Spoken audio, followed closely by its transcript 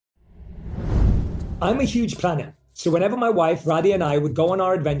I'm a huge planner. So whenever my wife, Radhi, and I would go on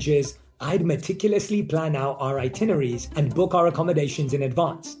our adventures, I'd meticulously plan out our itineraries and book our accommodations in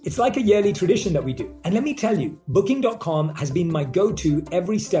advance. It's like a yearly tradition that we do. And let me tell you, Booking.com has been my go-to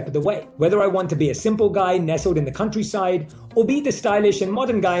every step of the way. Whether I want to be a simple guy nestled in the countryside or be the stylish and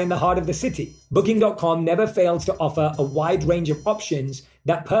modern guy in the heart of the city, Booking.com never fails to offer a wide range of options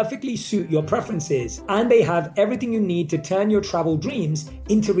that perfectly suit your preferences, and they have everything you need to turn your travel dreams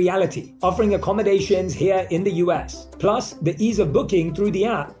into reality, offering accommodations here in the US. Plus, the ease of booking through the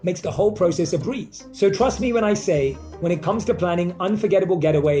app makes the whole process a breeze. So trust me when I say, when it comes to planning unforgettable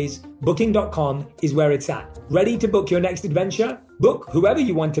getaways, Booking.com is where it's at. Ready to book your next adventure? Book whoever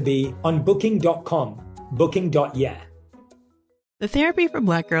you want to be on Booking.com. Booking.yeah. The Therapy for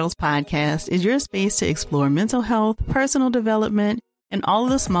Black Girls podcast is your space to explore mental health, personal development, and all of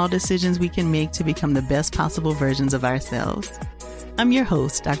the small decisions we can make to become the best possible versions of ourselves. I'm your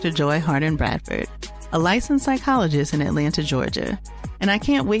host, Dr. Joy Harden Bradford, a licensed psychologist in Atlanta, Georgia, and I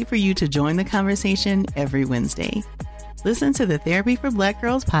can't wait for you to join the conversation every Wednesday. Listen to the Therapy for Black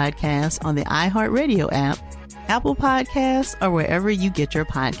Girls podcast on the iHeartRadio app, Apple Podcasts, or wherever you get your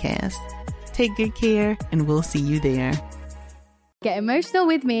podcasts. Take good care, and we'll see you there. Get emotional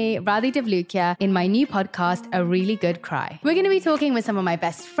with me, Radhi Devlukia, in my new podcast, A Really Good Cry. We're going to be talking with some of my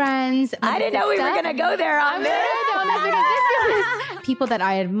best friends. I didn't know we were going to go there on this. People that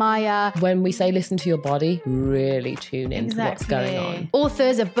I admire. When we say listen to your body, really tune into what's going on.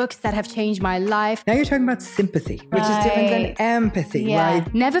 Authors of books that have changed my life. Now you're talking about sympathy, which is different than empathy,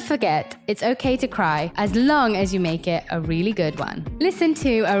 right? Never forget, it's okay to cry as long as you make it a really good one. Listen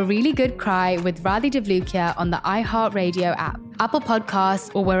to A Really Good Cry with Radhi Devlukia on the iHeartRadio app, Apple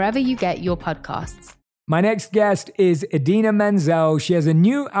Podcasts, or wherever you get your podcasts. My next guest is Idina Menzel. She has a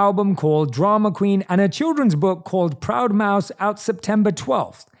new album called Drama Queen and a children's book called Proud Mouse out September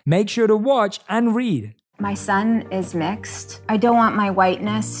 12th. Make sure to watch and read. My son is mixed. I don't want my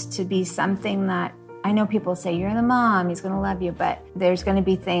whiteness to be something that, I know people say, you're the mom, he's gonna love you, but there's gonna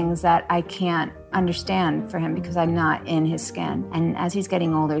be things that I can't understand for him because I'm not in his skin. And as he's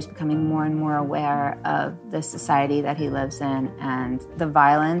getting older, he's becoming more and more aware of the society that he lives in and the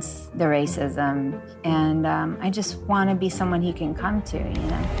violence, the racism, and I just wanna be someone he can come to, you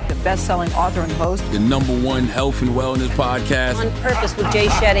know? The best-selling author and host. The #1 health and wellness podcast. On Purpose with Jay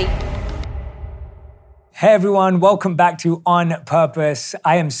Shetty. Hey everyone, welcome back to On Purpose.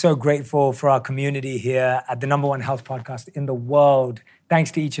 I am so grateful for our community here at the #1 health podcast in the world. Thanks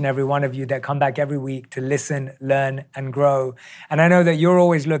to each and every one of you that come back every week to listen, learn, and grow. And I know that you're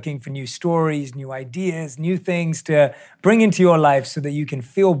always looking for new stories, new ideas, new things to bring into your life so that you can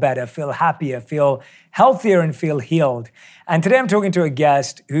feel better, feel happier, feel healthier, and feel healed. And today I'm talking to a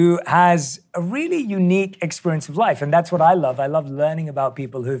guest who has a really unique experience of life. And that's what I love. I love learning about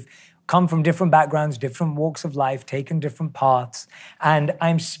people who've come from different backgrounds, different walks of life, taken different paths. And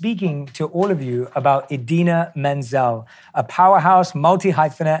I'm speaking to all of you about Idina Menzel, a powerhouse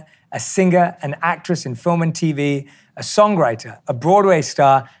multi-hyphenate, a singer, an actress in film and TV, a songwriter, a Broadway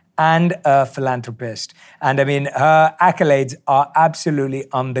star, and a philanthropist. And I mean, her accolades are absolutely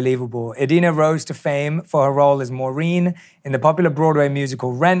unbelievable. Idina rose to fame for her role as Maureen in the popular Broadway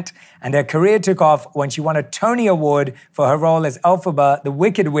musical Rent, and her career took off when she won a Tony Award for her role as Elphaba, the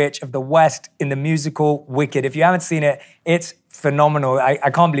Wicked Witch of the West in the musical Wicked. If you haven't seen it, it's phenomenal. I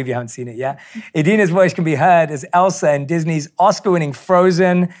can't believe you haven't seen it yet. Idina's voice can be heard as Elsa in Disney's Oscar-winning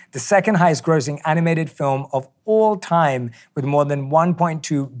Frozen, the second highest grossing animated film of all time, with more than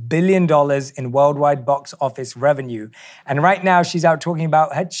 $1.2 billion in worldwide box office revenue. And right now, she's out talking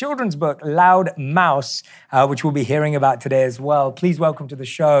about her children's book, Loud Mouse, which we'll be hearing about today as well. Please welcome to the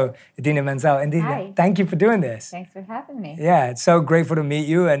show, Idina Menzel. Idina, Hi. Thank you for doing this. Thanks for having me. Yeah, it's so grateful to meet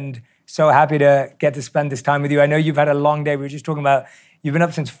you and so happy to get to spend this time with you. I know you've had a long day. We were just talking about you've been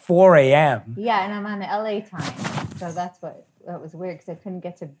up since 4 a.m. Yeah, and I'm on the LA time, so that was weird because I couldn't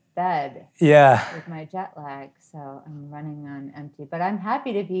get to bed with my jet lag, so I'm running on empty. But I'm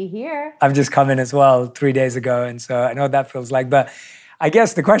happy to be here. I've just come in as well 3 days ago, and so I know what that feels like. But I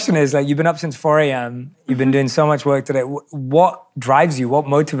guess the question is, like, you've been up since 4 a.m. You've been doing so much work today. What drives you? What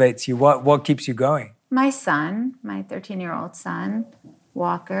motivates you? What keeps you going? My son, my 13-year-old son,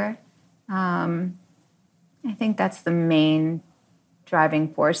 Walker. I think that's the main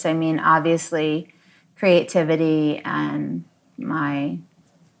driving force. I mean, obviously, creativity and my,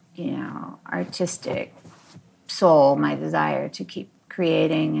 artistic soul, my desire to keep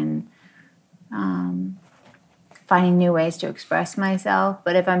creating and finding new ways to express myself.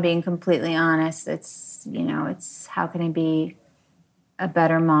 But if I'm being completely honest, it's how can I be a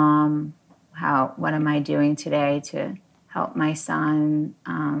better mom? What am I doing today to help my son?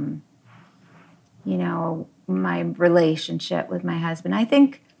 my relationship with my husband. I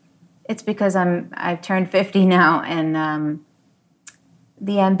think it's because I've turned 50 now, and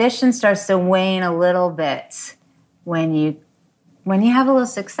the ambition starts to wane a little bit when you have a little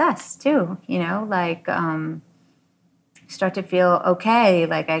success too. Start to feel okay,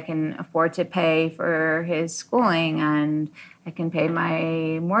 like I can afford to pay for his schooling, and I can pay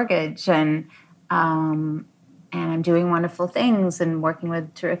my mortgage, and I'm doing wonderful things and working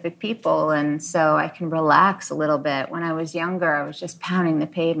with terrific people, and so I can relax a little bit. When I was younger, I was just pounding the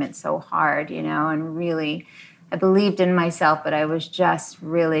pavement so hard, and really, I believed in myself, but I was just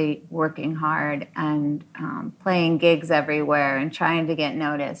really working hard and playing gigs everywhere and trying to get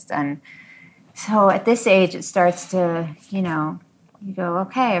noticed. And so at this age, it starts to, you go,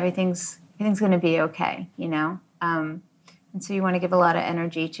 okay, everything's going to be okay, And so you want to give a lot of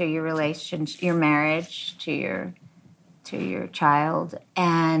energy to your relationship, your marriage, to your child.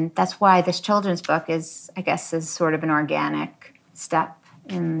 And that's why this children's book is sort of an organic step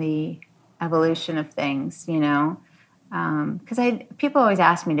in the evolution of things, because people always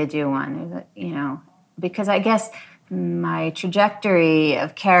ask me to do one, because I guess my trajectory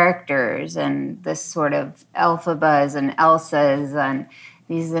of characters and this sort of Elphabas and Elsas and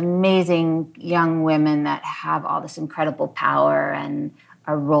these amazing young women that have all this incredible power and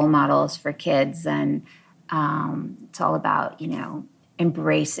are role models for kids, and it's all about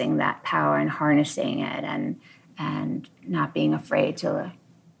embracing that power and harnessing it, and not being afraid to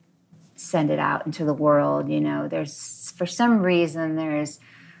send it out into the world. There's, for some reason,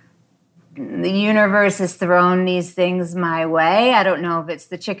 the universe has thrown these things my way. I don't know if it's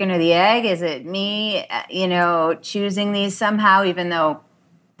the chicken or the egg. Is it me, choosing these somehow, even though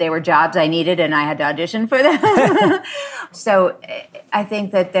they were jobs I needed and I had to audition for them? So I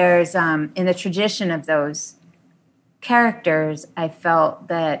think that there's, in the tradition of those characters, I felt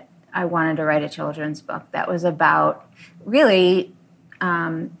that I wanted to write a children's book that was about really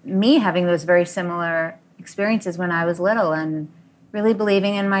me having those very similar experiences when I was little, and really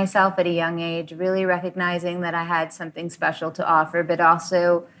believing in myself at a young age, really recognizing that I had something special to offer, but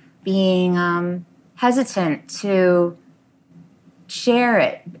also being hesitant to share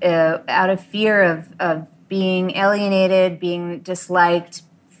it out of fear of being alienated, being disliked,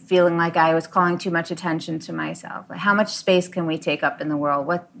 feeling like I was calling too much attention to myself. Like, how much space can we take up in the world?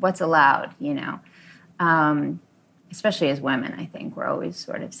 What's allowed, Especially as women, I think we're always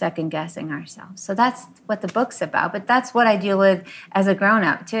sort of second-guessing ourselves. So that's what the book's about, but that's what I deal with as a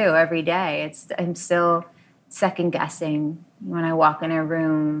grown-up, too, every day. I'm still second-guessing when I walk in a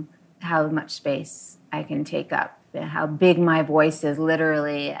room how much space I can take up, how big my voice is,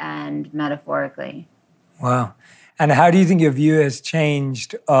 literally and metaphorically. Wow. And how do you think your view has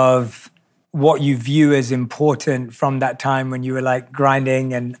changed of what you view as important from that time when you were like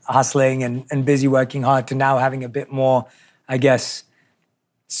grinding and hustling and busy working hard to now having a bit more, I guess,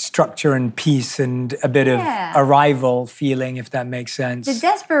 structure and peace and a bit of arrival feeling, if that makes sense? The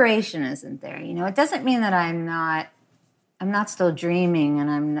desperation isn't there, It doesn't mean that I'm not still dreaming,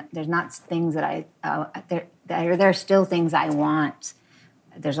 and there's not things that there are still things I want.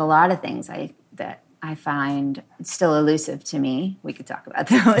 There's a lot of things that I find still elusive to me. We could talk about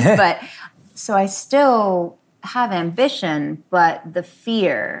those, but so I still have ambition, but the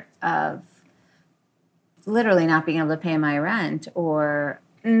fear of literally not being able to pay my rent or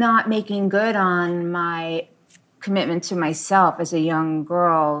not making good on my commitment to myself as a young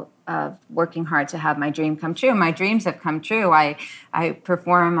girl of working hard to have my dream come true. My dreams have come true. I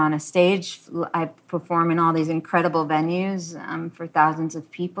perform on a stage. I perform in all these incredible venues for thousands of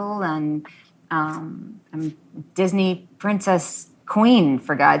people, and I'm Disney princess queen,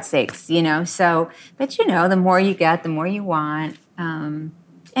 for God's sakes, So, but the more you get, the more you want, and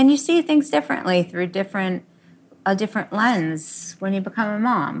you see things differently through a different lens when you become a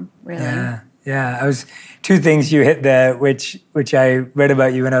mom. Really. Yeah. Two things you hit there, which I read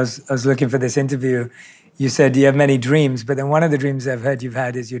about you when I was looking for this interview. You said you have many dreams, but then one of the dreams I've heard you've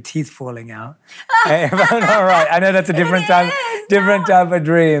had is your teeth falling out. If I'm not right, I know that's a different type of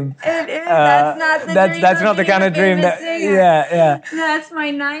dream. It is. That's not the dream. That's not the kind of dream that. Yeah. That's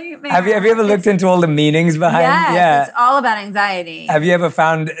my nightmare. Have you ever looked into all the meanings behind? Yes, it's all about anxiety. Have you ever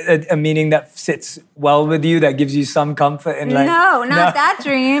found a meaning that sits well with you, that gives you some comfort in like? No, not that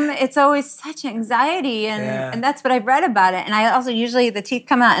dream. It's always such anxiety, and that's what I've read about it. And I also usually the teeth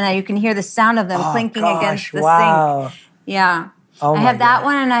come out, and you can hear the sound of them clinking against the sink. Yeah. I have that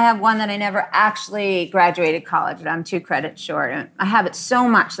one, and I have one that I never actually graduated college, but I'm 2 credits short. And I have it so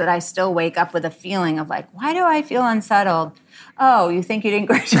much that I still wake up with a feeling of like, why do I feel unsettled? Oh, you think you didn't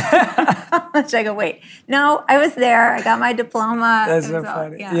graduate? I go, wait, no, I was there. I got my diploma. That's so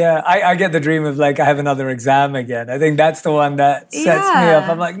funny. Yeah, I get the dream of like, I have another exam again. I think that's the one that sets me up.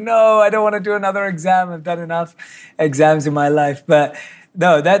 I'm like, no, I don't want to do another exam. I've done enough exams in my life. But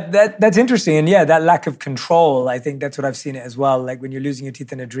no, that's interesting. And yeah, that lack of control, I think that's what I've seen it as well. Like when you're losing your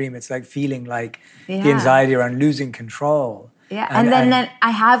teeth in a dream, it's like feeling like the anxiety around losing control. Yeah, and then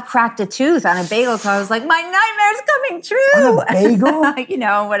I have cracked a tooth on a bagel, so I was like, my nightmare's coming true. On a bagel? You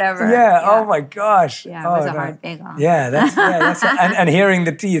know, whatever. Yeah, oh my gosh. Yeah, it was a hard bagel. Yeah, that's and hearing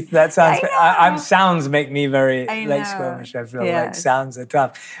the teeth, that sounds, sounds make me very like squirmish. I feel like sounds are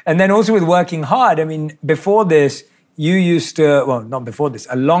tough. And then also with working hard, I mean, before this, you used to, well, not before this,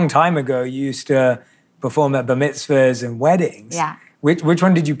 a long time ago, you used to perform at bar mitzvahs and weddings. Yeah. Which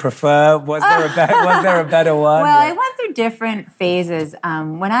one did you prefer? Was there a better one? Well, I went through different phases.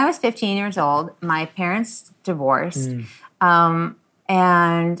 When I was 15 years old, my parents divorced. And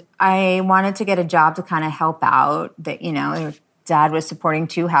I wanted to get a job to kind of help out. That, you know, dad was supporting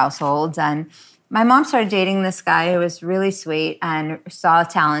 2 households. And my mom started dating this guy who was really sweet and saw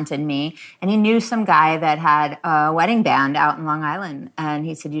talent in me. And he knew some guy that had a wedding band out in Long Island. And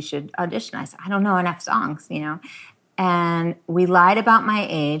he said, you should audition. I said, I don't know enough songs, you know. And we lied about my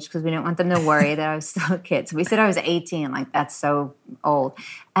age because we didn't want them to worry that I was still a kid. So we said I was 18, like that's so old.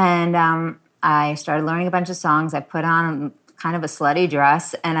 And I started learning a bunch of songs. I put on kind of a slutty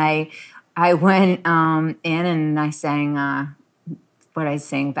dress, and I went in and I sang, what I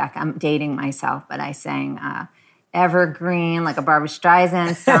sing back, I'm dating myself, but I sang Evergreen, like a Barbra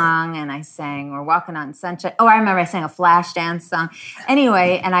Streisand song, and I sang We're Walking on Sunshine. Oh, I remember I sang a Flashdance song.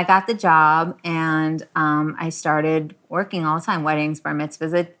 Anyway, and I got the job, and I started working all the time, weddings, bar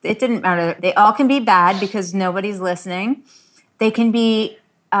mitzvahs. It didn't matter. They all can be bad because nobody's listening. They can be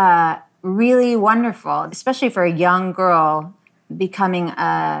really wonderful, especially for a young girl becoming,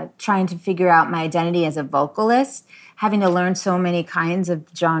 trying to figure out my identity as a vocalist, having to learn so many kinds of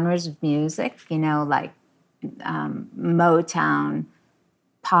genres of music, you know, like Motown,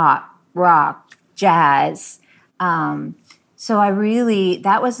 pop, rock, jazz. So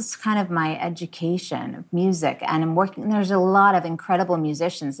that was kind of my education of music. And I'm working, there's a lot of incredible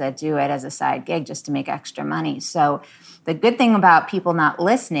musicians that do it as a side gig just to make extra money. So the good thing about people not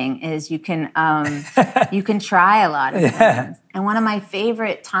listening is you can try a lot of things. And one of my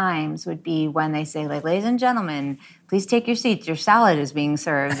favorite times would be when they say, like, ladies and gentlemen, please take your seats, your salad is being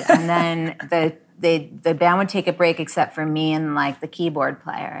served. And then the band would take a break except for me and like the keyboard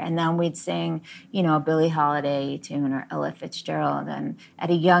player. And then we'd sing, you know, a Billie Holiday tune or Ella Fitzgerald. And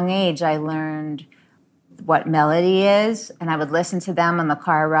at a young age, I learned what melody is, and I would listen to them on the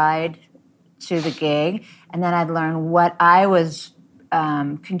car ride to the gig. And then I'd learn what I was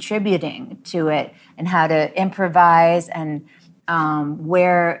contributing to it and how to improvise and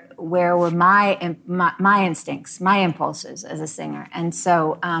where were my instincts, my impulses as a singer. And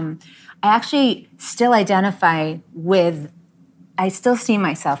so I actually still identify with, I still see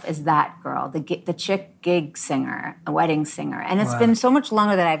myself as that girl, the chick gig singer, a wedding singer. And it's been so much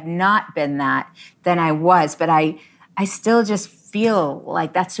longer that I've not been that than I was, but I still just feel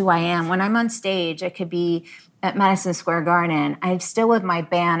like that's who I am. When I'm on stage, I could be at Madison Square Garden. I'm still with my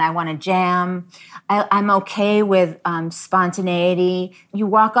band. I want to jam. I'm okay with spontaneity. You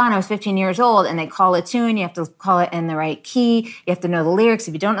walk on, I was 15 years old, and they call a tune. You have to call it in the right key. You have to know the lyrics.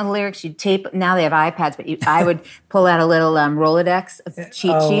 If you don't know the lyrics, you tape. Now they have iPads, but I would pull out a little Rolodex of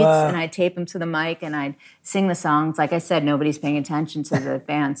cheat sheets, and I'd tape them to the mic, and I'd sing the songs. Like I said, nobody's paying attention to the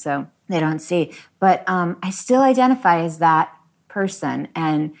band, so they don't see. But I still identify as that person,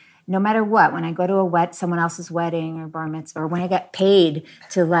 and no matter what, when I go to someone else's wedding or bar mitzvah, or when I get paid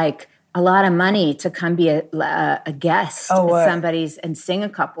to like a lot of money to come be a guest at somebody's and sing a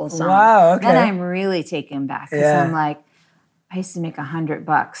couple of songs, then I'm really taken back because I'm like, I used to make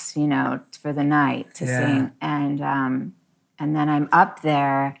 $100, you know, for the night to sing, and then I'm up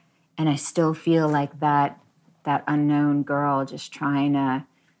there, and I still feel like that unknown girl just trying to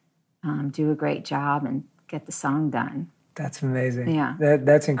do a great job and get the song done. That's amazing. Yeah.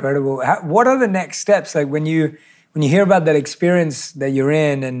 That's incredible. What are the next steps? Like when you hear about that experience that you're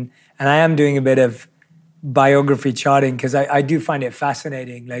in, and I am doing a bit of biography charting because I do find it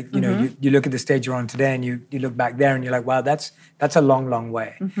fascinating. Like, you know, you look at the stage you're on today and you look back there and you're like, wow, that's a long, long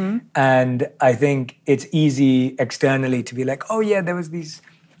way. And I think it's easy externally to be like, oh yeah, there was these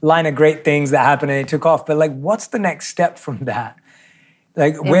line of great things that happened and it took off. But like, what's the next step from that?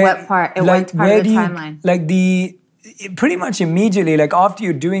 Like what part of the timeline? Like pretty much immediately, like after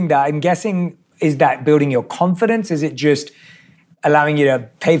you're doing that, I'm guessing, is that building your confidence? Is it just allowing you to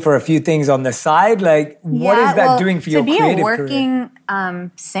pay for a few things on the side? Like, what is that doing for your creative career? To be a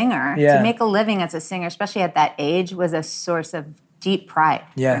working singer, to make a living as a singer, especially at that age, was a source of deep pride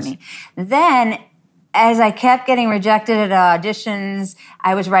for me. Then, as I kept getting rejected at auditions,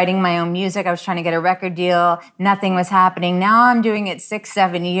 I was writing my own music. I was trying to get a record deal. Nothing was happening. Now I'm doing it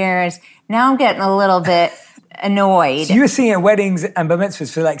 6-7 years. Now I'm getting a little bit annoyed. So you were singing at weddings and bar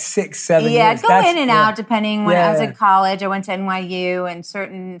mitzvahs for like 6-7 years. Yeah, go in and out depending. When I was in college, I went to NYU, and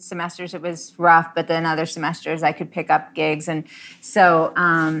certain semesters it was rough, but then other semesters I could pick up gigs. And so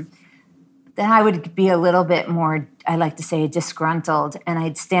then I would be a little bit more, I like to say, disgruntled. And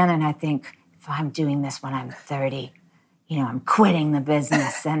I'd stand there and I'd think, if I'm doing this when I'm 30, I'm quitting the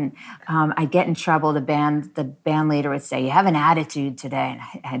business. And I'd get in trouble. The band leader would say, you have an attitude today.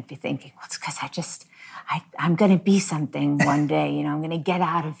 And I'd be thinking, well, it's because I'm going to be something one day. I'm going to get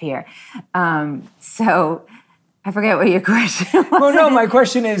out of here. So I forget what your question was. Well, no, my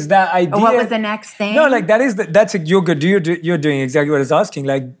question is that idea. What was the next thing? No, like you're good. You're doing exactly what I was asking.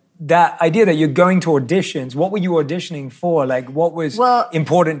 Like that idea that you're going to auditions. What were you auditioning for? Like what was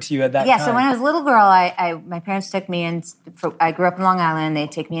important to you at that time? Yeah, so when I was a little girl, my parents took me in. I grew up in Long Island.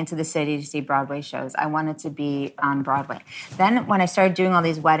 They'd take me into the city to see Broadway shows. I wanted to be on Broadway. Then when I started doing all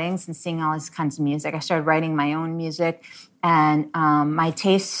these weddings and singing all these kinds of music, I started writing my own music. And my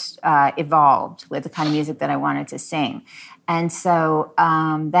tastes evolved with the kind of music that I wanted to sing. And so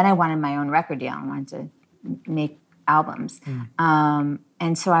then I wanted my own record deal. I wanted to make albums.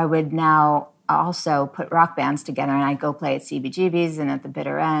 And so I would now also put rock bands together, and I'd go play at CBGB's and at the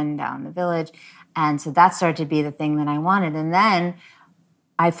Bitter End out in the Village. And so that started to be the thing that I wanted. And then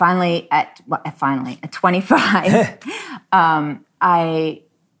I finally, at 25, I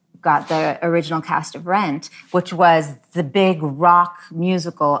got the original cast of Rent, which was the big rock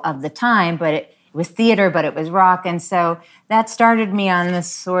musical of the time, but it was theater, but it was rock. And so that started me on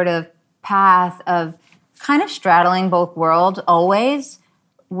this sort of path of kind of straddling both worlds always,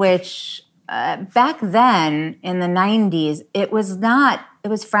 which back then in the 90s, it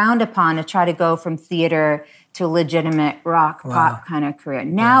was frowned upon to try to go from theater to a legitimate rock pop kind of career.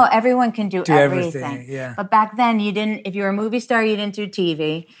 Now everyone can do everything. Yeah. But back then you didn't, if you were a movie star, you didn't do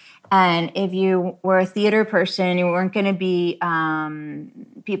TV. And if you were a theater person, you weren't going to be,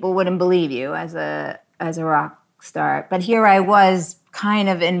 people wouldn't believe you as a rock star. But here I was kind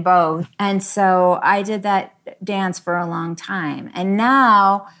of in both. And so I did that dance for a long time. And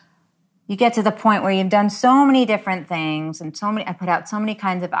now you get to the point where you've done so many different things and I put out so many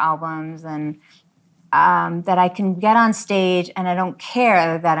kinds of albums and that I can get on stage and I don't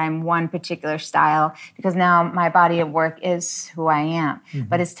care that I'm one particular style because now my body of work is who I am. Mm-hmm.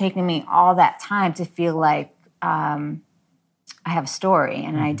 But it's taken me all that time to feel like I have a story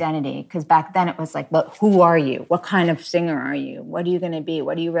and an identity. Because back then it was like, well, who are you? What kind of singer are you? What are you going to be?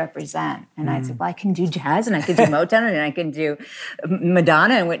 What do you represent? And I'd say, well, I can do jazz and I can do Motown and I can do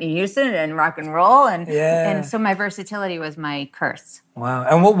Madonna and Whitney Houston and rock and roll. And so my versatility was my curse. Wow.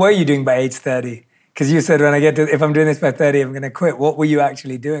 And what were you doing by age 30? Because you said if I'm doing this by 30, I'm going to quit. What were you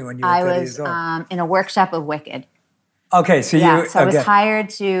actually doing when you were 30 years old? I was in a workshop of Wicked. Okay, so I was hired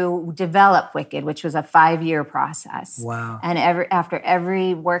to develop Wicked, which was a 5-year process. Wow. And after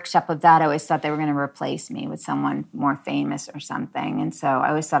every workshop of that, I always thought they were going to replace me with someone more famous or something. And so I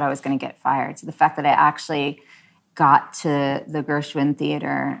always thought I was going to get fired. So the fact that I actually got to the Gershwin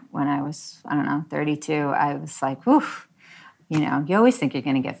Theater when I was, 32, I was like, oof. You always think you're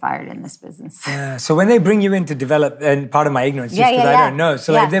going to get fired in this business. Yeah. So when they bring you in to develop, and part of my ignorance, just because I don't know.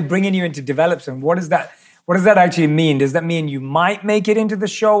 So like they're bringing you in to develop some, what does that actually mean? Does that mean you might make it into the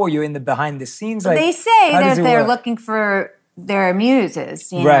show or you're in the behind the scenes? Like, they say that they're looking for their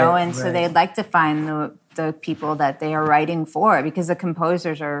muses, you know, and so they'd like to find the people that they are writing for because the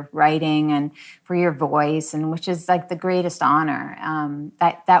composers are writing and for your voice, and which is like the greatest honor.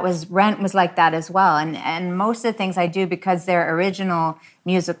 Rent was like that as well. And most of the things I do, because they're original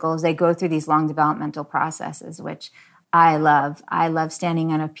musicals, they go through these long developmental processes, which I love. I love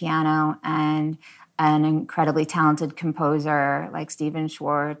standing at a piano and an incredibly talented composer like Stephen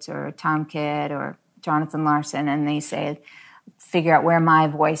Schwartz or Tom Kidd or Jonathan Larson, and they figure out where my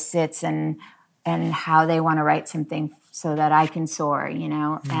voice sits and how they want to write something so that I can soar,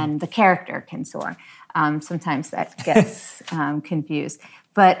 and the character can soar. Sometimes that gets confused,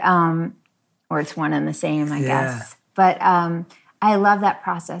 but or it's one and the same, I guess. But I love that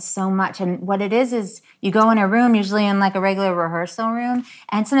process so much. And what it is you go in a room, usually in like a regular rehearsal room,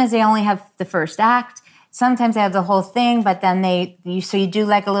 and sometimes they only have the first act. sometimes they have the whole thing, but then you do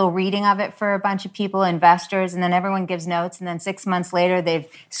like a little reading of it for a bunch of people, investors, and then everyone gives notes, and then 6 months later they've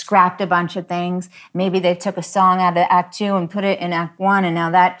scrapped a bunch of things. Maybe they took a song out of Act 2 and put it in Act 1, and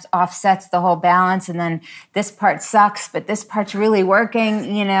now that offsets the whole balance, and then this part sucks, but this part's really working,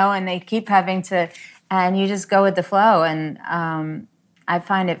 and they keep having to, and you just go with the flow, and I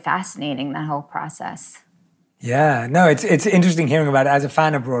find it fascinating, that whole process. Yeah, no, it's interesting hearing about it. As a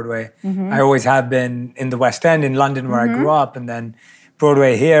fan of Broadway, I always have been in the West End in London where I grew up, and then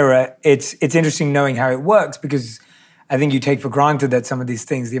Broadway here. It's interesting knowing how it works, because I think you take for granted that some of these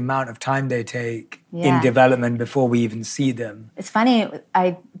things, the amount of time they take in development before we even see them. It's funny,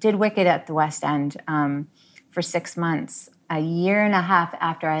 I did Wicked at the West End for 6 months, a year and a half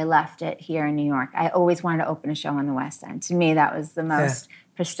after I left it here in New York. I always wanted to open a show in the West End. To me, that was the most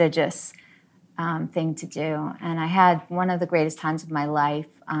prestigious thing to do. And I had one of the greatest times of my life.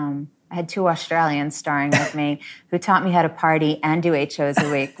 I had 2 Australians starring with me who taught me how to party and do 8 shows a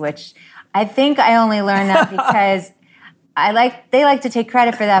week, which I think I only learned that because they like to take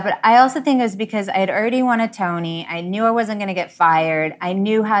credit for that, but I also think it was because I had already won a Tony. I knew I wasn't going to get fired. I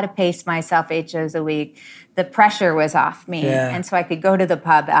knew how to pace myself 8 shows a week. The pressure was off me, and so I could go to the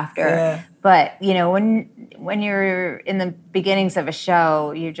pub after. Yeah. But when you're in the beginnings of a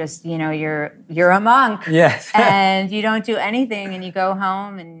show, you just you're a monk, and you don't do anything, and you go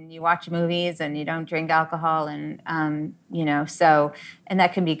home and you watch movies, and you don't drink alcohol, and and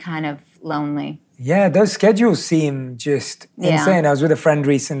that can be kind of lonely. Yeah, those schedules seem just insane. I was with a friend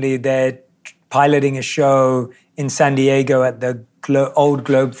recently. They're piloting a show in San Diego at the old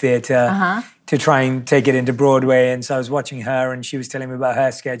Globe Theatre to try and take it into Broadway. And so I was watching her, and she was telling me about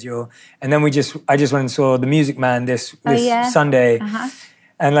her schedule. And then I just went and saw The Music Man this Sunday,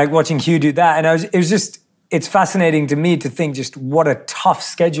 and like watching Hugh do that. And it's fascinating to me to think just what a tough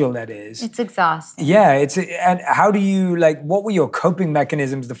schedule that is. It's exhausting. Yeah, and how do you, what were your coping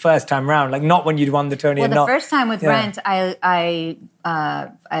mechanisms the first time round? Like, not when you'd won the Tony. Well, the first time with Rent, I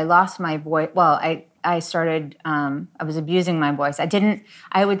lost my voice. Well, I started, I was abusing my voice. I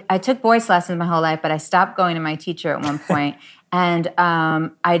took voice lessons my whole life, but I stopped going to my teacher at one point. And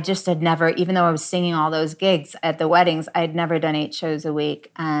I just had never, even though I was singing all those gigs at the weddings, I had never done 8 shows a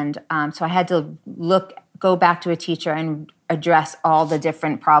week. And so I had to go back to a teacher and address all the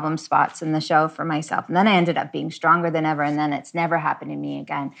different problem spots in the show for myself. And then I ended up being stronger than ever, and then it's never happened to me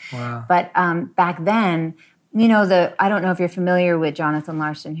again. Wow. But back then, I don't know if you're familiar with Jonathan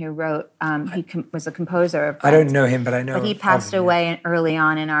Larson, who wrote, he was a composer of Rent. I don't know him, but I know But he passed away early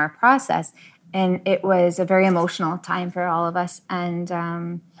on in our process. And it was a very emotional time for all of us.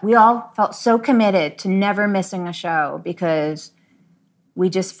 And we all felt so committed to never missing a show, because we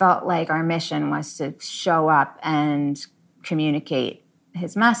just felt like our mission was to show up and communicate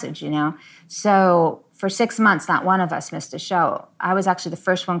his message, So for 6 months, not one of us missed a show. I was actually the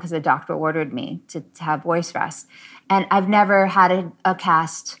first one because the doctor ordered me to have voice rest. And I've never had a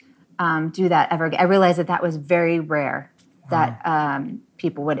cast do that ever again. I realized that was very rare, that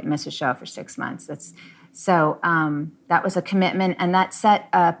people wouldn't miss a show for 6 months. That was a commitment, and that set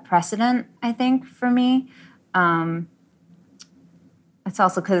a precedent, I think, for me. It's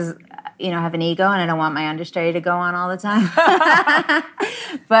also because, I have an ego and I don't want my understudy to go on all the time.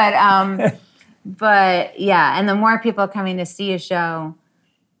 But yeah, and the more people coming to see a show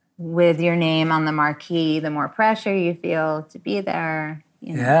with your name on the marquee, the more pressure you feel to be there.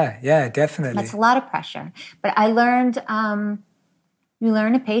 Yeah, definitely. That's a lot of pressure. But I learned, you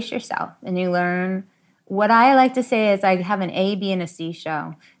learn to pace yourself, and you learn. What I like to say is I have an A, B, and a C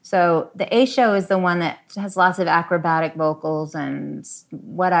show. So the A show is the one that has lots of acrobatic vocals and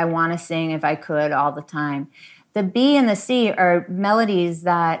what I want to sing if I could all the time. The B and the C are melodies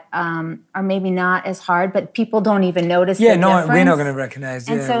that are maybe not as hard, but people don't even notice the difference. We're not going to recognize.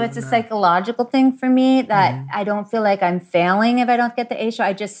 And so it's a psychological thing for me that I don't feel like I'm failing if I don't get the A show.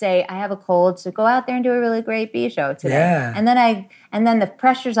 I just say, I have a cold, so go out there and do a really great B show today. Yeah. And then the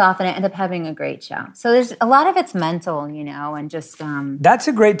pressure's off, and I end up having a great show. So there's a lot of it's mental, and just... That's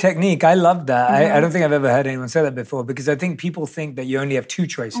a great technique. I love that. I don't think I've ever heard anyone say that before, because I think people think that you only have 2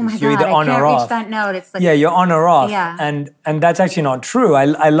 choices. Oh my You're God, either on or off. I can't reach that note. It's like... Yeah, you're on or off. Yeah. And that's actually not true.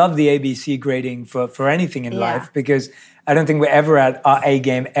 I love the ABC grading for anything in life, because I don't think we're ever at our A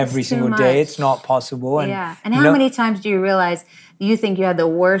game every single day. It's not possible. And how many times do you realize you think you had the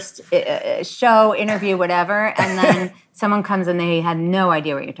worst show, interview, whatever, and then someone comes and they had no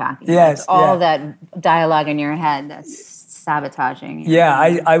idea what you're talking about. It's all that dialogue in your head that's sabotaging. Yeah,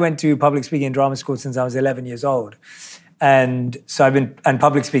 I went to public speaking and drama school since I was 11 years old. And so and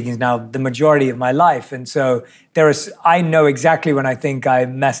public speaking is now the majority of my life. And so I know exactly when I think I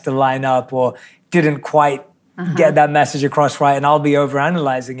messed a line up or didn't quite get that message across right, and I'll be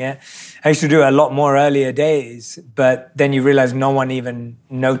overanalyzing it. I used to do it a lot more earlier days, but then you realize no one even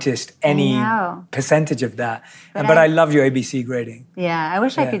noticed any percentage of that. But I love your ABC grading. Yeah, I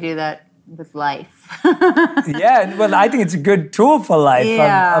wish I could do that with life. Yeah, well, I think it's a good tool for life.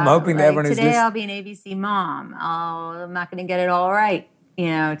 Yeah, I'm hoping that everyone is today I'll be an ABC mom. I'm not going to get it all right,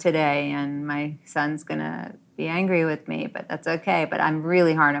 today, and my son's going to be angry with me, but that's okay. But I'm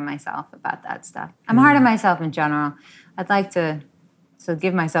really hard on myself about that stuff. I'm hard on myself in general. I'd like to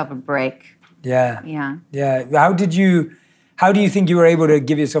give myself a break. Yeah. Yeah. Yeah. How do you think you were able to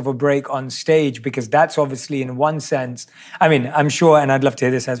give yourself a break on stage? Because that's obviously, in one sense, I mean, I'm sure, and I'd love to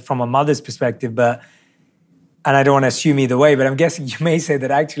hear this from a mother's perspective, and I don't want to assume either way, but I'm guessing you may say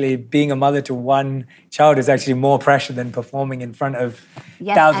that actually being a mother to one child is actually more pressure than performing in front of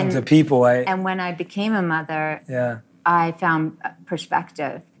thousands of people. And when I became a mother, I found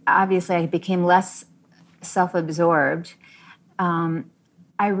perspective. Obviously, I became less self-absorbed.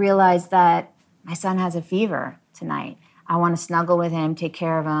 I realized that my son has a fever tonight. I want to snuggle with him, take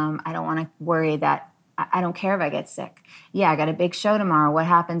care of him. I don't want to worry that, I don't care if I get sick. Yeah, I got a big show tomorrow. What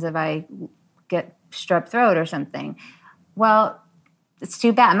happens if I get strep throat or something? Well, it's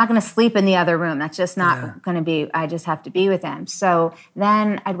too bad. I'm not going to sleep in the other room. That's just not going to be, I just have to be with him. So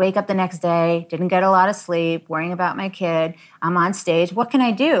then I'd wake up the next day, didn't get a lot of sleep, worrying about my kid. I'm on stage. What can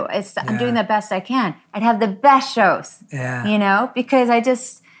I do? I'm doing the best I can. I'd have the best shows, because I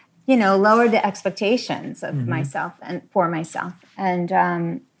just, lowered the expectations of myself and for myself.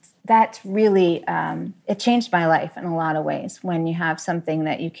 And that's really, it changed my life in a lot of ways when you have something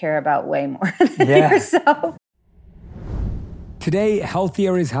that you care about way more than yourself. Today,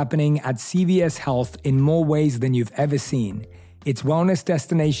 healthier is happening at CVS Health in more ways than you've ever seen. It's wellness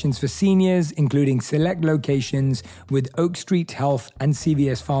destinations for seniors, including select locations with Oak Street Health and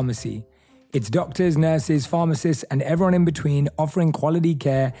CVS Pharmacy. It's doctors, nurses, pharmacists, and everyone in between offering quality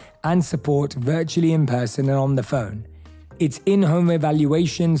care and support virtually, in person, and on the phone. It's in-home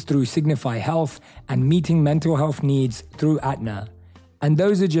evaluations through Signify Health and meeting mental health needs through Idina. And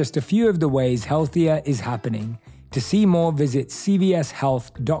those are just a few of the ways healthier is happening. To see more, visit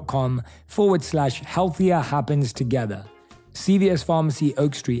cvshealth.com/healthier happens together. CVS Pharmacy,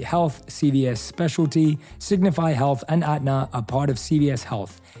 Oak Street Health, CVS Specialty, Signify Health, and Idina are part of CVS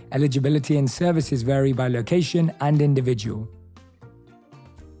Health. Eligibility and services vary by location and individual.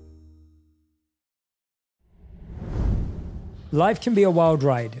 Life can be a wild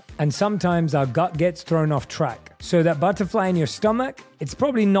ride, and sometimes our gut gets thrown off track. So that butterfly in your stomach, it's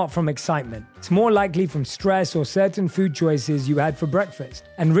probably not from excitement. It's more likely from stress or certain food choices you had for breakfast.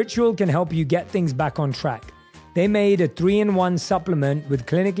 And Ritual can help you get things back on track. They made a 3-in-1 supplement with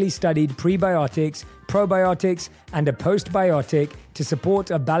clinically studied prebiotics, probiotics, and a postbiotic to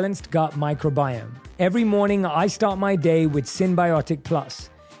support a balanced gut microbiome. Every morning, I start my day with Synbiotic Plus.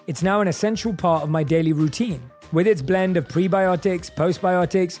 It's now an essential part of my daily routine. With its blend of prebiotics,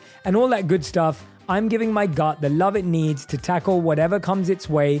 postbiotics, and all that good stuff, I'm giving my gut the love it needs to tackle whatever comes its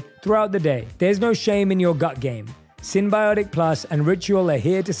way throughout the day. There's no shame in your gut game. Synbiotic Plus and Ritual are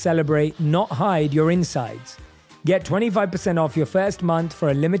here to celebrate, not hide your insides. Get 25% off your first month for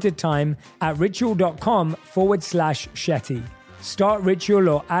a limited time at ritual.com/Shetty. Start Ritual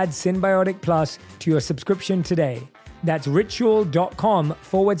or add Synbiotic Plus to your subscription today. That's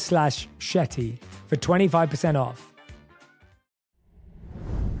ritual.com/Shetty for 25% off.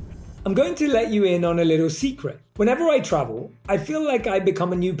 I'm going to let you in on a little secret. Whenever I travel, I feel like I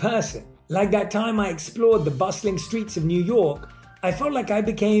become a new person. Like that time I explored the bustling streets of New York, I felt like I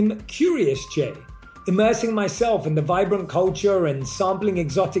became Curious Jay, immersing myself in the vibrant culture and sampling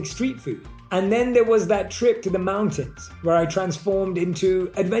exotic street food. And then there was that trip to the mountains, where I transformed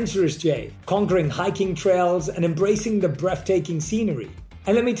into Adventurous Jay, conquering hiking trails and embracing the breathtaking scenery.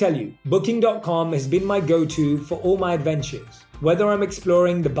 And let me tell you, Booking.com has been my go-to for all my adventures. Whether I'm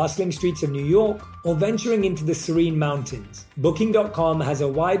exploring the bustling streets of New York or venturing into the serene mountains, Booking.com has a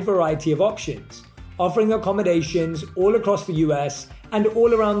wide variety of options, offering accommodations all across the US and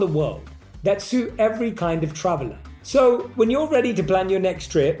all around the world that suit every kind of traveler. So when you're ready to plan your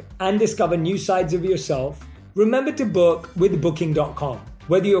next trip and discover new sides of yourself, remember to book with Booking.com.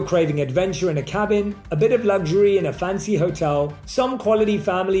 Whether you're craving adventure in a cabin, a bit of luxury in a fancy hotel, some quality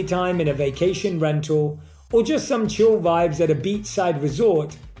family time in a vacation rental, or just some chill vibes at a beachside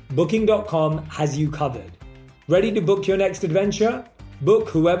resort, Booking.com has you covered. Ready to book your next adventure? Book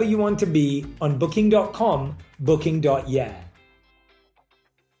whoever you want to be on Booking.com, Booking.yeah.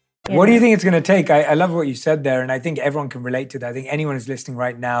 What do you think it's going to take? I love what you said there, and I think everyone can relate to that. I think anyone who's listening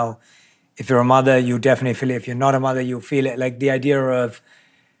right now, if you're a mother, you'll definitely feel it. If you're not a mother, you'll feel it. Like the idea of,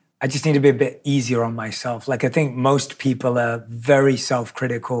 I just need to be a bit easier on myself. Like I think most people are very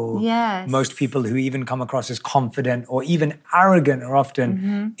self-critical. Yes. Most people who even come across as confident or even arrogant are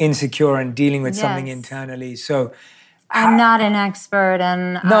often insecure and dealing with something internally. So I'm not an expert,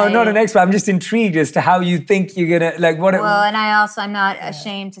 and not an expert. I'm just intrigued as to how you think you're gonna Well, and I'm not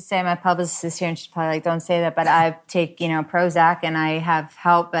ashamed to say, my publicist is here, and she's probably like, "Don't say that," but I take Prozac, and I have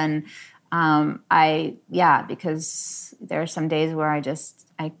help, and because there are some days where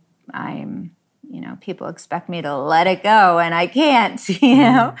I'm people expect me to let it go, and I can't,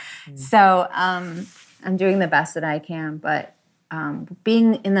 So I'm doing the best that I can, but.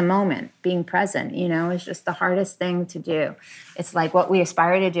 Being in the moment, being present, is just the hardest thing to do. It's like what we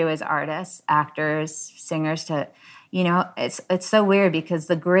aspire to do as artists, actors, singers it's so weird because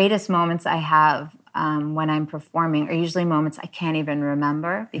the greatest moments I have when I'm performing are usually moments I can't even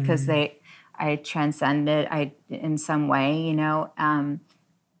remember because I transcended in some way,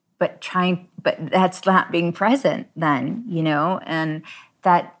 but that's not being present then, and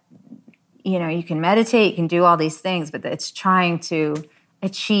that, you can meditate, you can do all these things, but it's trying to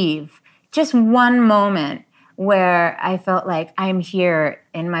achieve just one moment where I felt like I'm here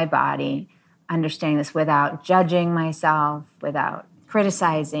in my body, understanding this without judging myself, without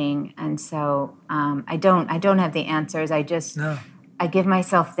criticizing. And so I don't have the answers. I give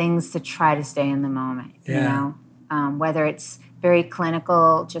myself things to try to stay in the moment, whether it's very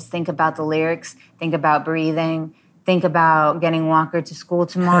clinical, just think about the lyrics, think about breathing, think about getting Walker to school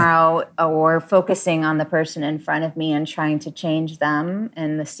tomorrow or focusing on the person in front of me and trying to change them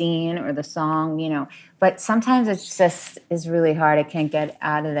in the scene or the song, But sometimes it's just is really hard. I can't get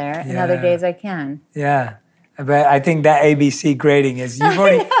out of there. And other days I can. Yeah. But I think that ABC grading is,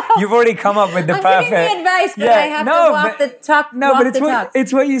 you've already come up with the perfect... I'm giving the advice, but I have to walk the talk. No, but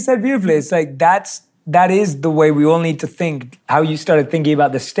it's what you said beautifully. It's like that is the way we all need to think, how you started thinking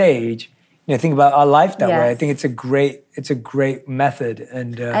about the stage. Think about our life that way. I think it's a great method.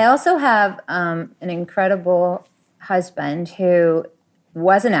 And I also have an incredible husband who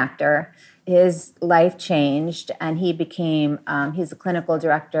was an actor. His life changed, and he became he's the clinical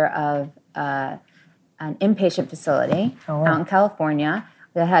director of an inpatient facility out in California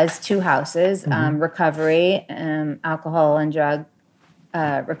that has 2 houses: recovery, alcohol and drug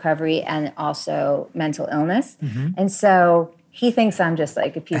recovery, and also mental illness. And so he thinks I'm just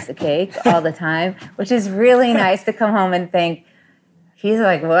like a piece of cake all the time, which is really nice to come home and think, he's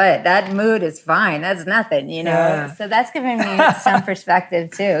like, what? That mood is fine. That's nothing, Yeah. So that's given me some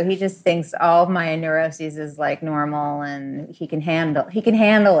perspective too. He just thinks all of my neuroses is like normal, and he can handle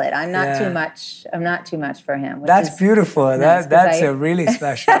it. I'm not too much for him. That's beautiful. That's a really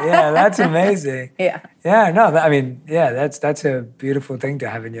special. Yeah, that's amazing. Yeah. Yeah. No, that's a beautiful thing to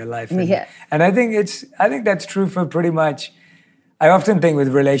have in your life. And I think that's true for pretty much. I often think with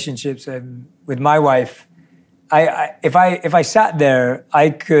relationships and with my wife, if I sat there, I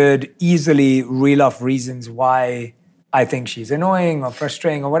could easily reel off reasons why I think she's annoying or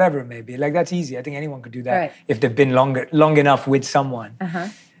frustrating or whatever it may be. Like that's easy. I think anyone could do that if they've been long enough with someone.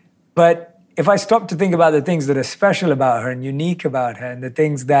 But if I stop to think about the things that are special about her and unique about her and the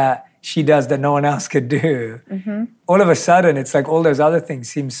things that she does that no one else could do, all of a sudden it's like all those other things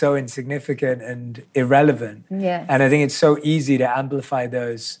seem so insignificant and irrelevant. Yes. And I think it's so easy to amplify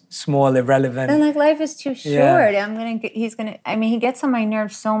those small, irrelevant... And like life is too short. He gets on my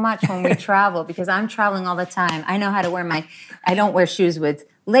nerves so much when we travel because I'm traveling all the time. I know how to I don't wear shoes with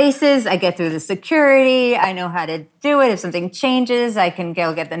laces. I get through the security. I know how to do it. If something changes, I can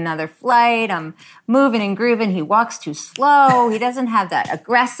go get another flight. I'm moving and grooving. He walks too slow. He doesn't have that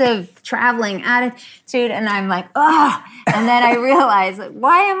aggressive traveling attitude. And I'm like, oh. And then I realize,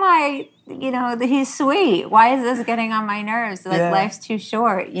 why am I, he's sweet. Why is this getting on my nerves? Life's too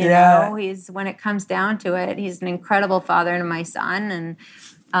short, you know? When it comes down to it, he's an incredible father to my son. And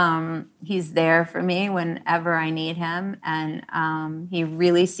he's there for me whenever I need him, and he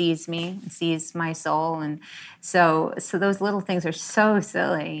really sees me, sees my soul, and so those little things are so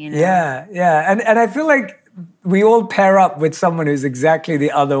silly, Yeah, and I feel like we all pair up with someone who's exactly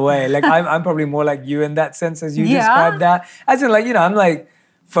the other way. Like I'm probably more like you in that sense as you described that. As in, like I'm like.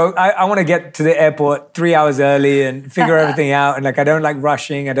 I want to get to the airport 3 hours early and figure everything out. And like, I don't like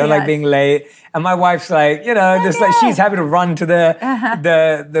rushing. I don't like being late. And my wife's like, like she's happy to run to the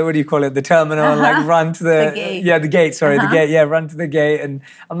what do you call it? The terminal and like run to the gate. The gate. Sorry, the gate. Yeah, run to the gate. And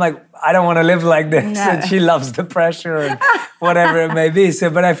I'm like, I don't want to live like this. No. And she loves the pressure and whatever it may be. So,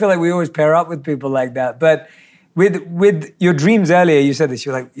 but I feel like we always pair up with people like that. But With your dreams earlier, you said this,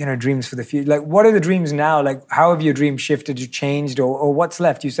 you're like, dreams for the future. Like, what are the dreams now? Like, how have your dreams shifted or changed, or what's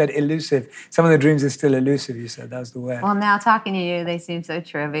left? You said elusive. Some of the dreams are still elusive, you said. That was the word. Well, now talking to you, they seem so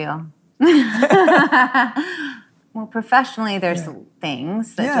trivial. Well, professionally, there's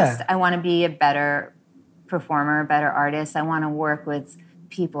things that I want to be a better performer, a better artist. I want to work with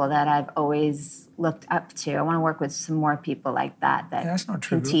people that I've always looked up to. I want to work with some more people like that that's not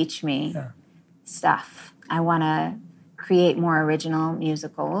can trivial. teach me stuff. I want to create more original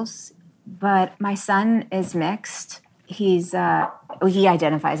musicals. But my son is mixed. He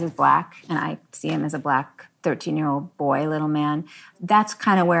identifies as Black, and I see him as a Black 13-year-old boy, little man. That's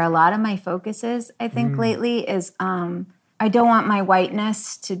kind of where a lot of my focus is, I think, lately, is I don't want my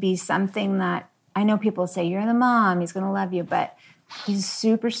whiteness to be something that, I know people say, you're the mom, he's going to love you, but he's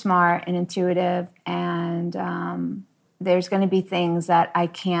super smart and intuitive, and there's going to be things that I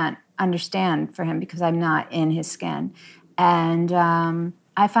can't understand for him because I'm not in his skin. And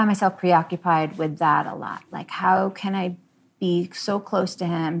I find myself preoccupied with that a lot. Like, how can I be so close to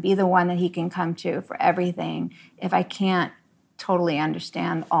him, be the one that he can come to for everything, if I can't totally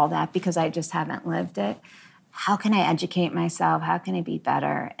understand all that because I just haven't lived it? How can I educate myself? How can I be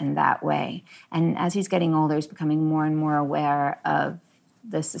better in that way? And as he's getting older, he's becoming more and more aware of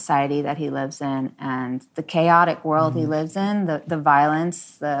the society that he lives in and the chaotic world he lives in, the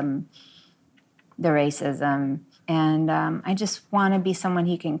violence, the racism. And I just want to be someone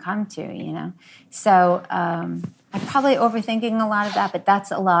he can come to, So I'm probably overthinking a lot of that, but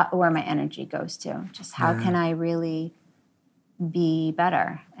that's a lot where my energy goes to. Just how can I really be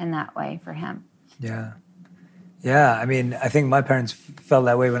better in that way for him? Yeah. Yeah, I mean, I think my parents felt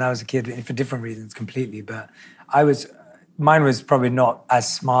that way when I was a kid for different reasons completely, but mine was probably not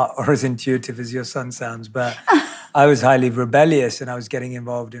as smart or as intuitive as your son sounds, but I was highly rebellious and I was getting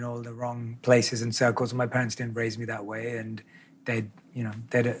involved in all the wrong places and circles. My parents didn't raise me that way, and they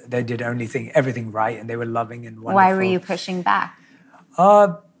did everything right, and they were loving and wonderful. Why were you pushing back?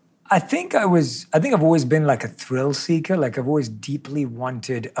 I think I've always been like a thrill seeker. Like, I've always deeply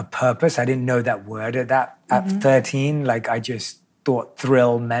wanted a purpose. I didn't know that word at 13. Like, I just thought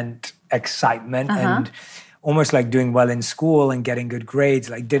thrill meant excitement and almost like doing well in school and getting good grades,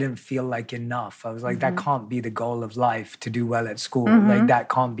 like, didn't feel like enough. I was like, that can't be the goal of life, to do well at school. Like, that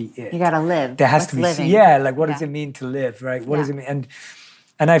can't be it. You got to live. There has to be, living? like, what does it mean to live, right? What does it mean?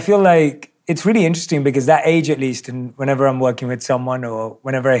 And I feel like it's really interesting because that age, at least, and whenever I'm working with someone or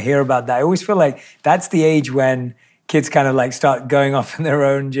whenever I hear about that, I always feel like that's the age when kids kind of like start going off in their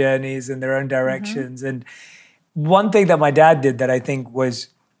own journeys and their own directions. And one thing that my dad did that I think was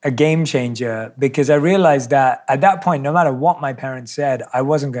a game changer, because I realized that at that point, no matter what my parents said, I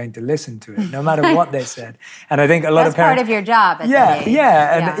wasn't going to listen to it, no matter what they said. And I think a lot of parents... That's part of your job at that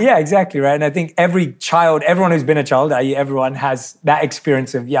age. Exactly, right? And I think everyone who's been a child, i.e. everyone, has that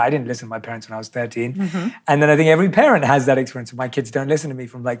experience of, I didn't listen to my parents when I was 13. And then I think every parent has that experience of, my kids don't listen to me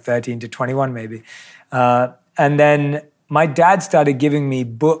from like 13 to 21 maybe. And then my dad started giving me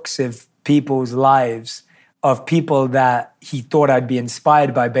books of people's lives, of people that he thought I'd be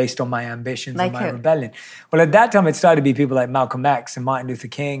inspired by based on my ambitions and my rebellion. Well, at that time, it started to be people like Malcolm X and Martin Luther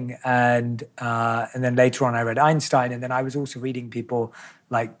King, and then later on I read Einstein, and then I was also reading people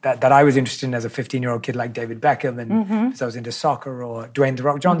like that I was interested in as a 15-year-old kid, like David Beckham, and because I was into soccer, or Dwayne The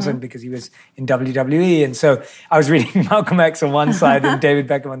Rock Johnson because he was in WWE, and so I was reading Malcolm X on one side and David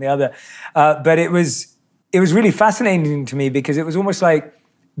Beckham on the other. But it was really fascinating to me because it was almost like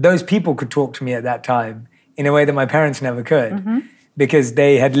those people could talk to me at that time in a way that my parents never could, because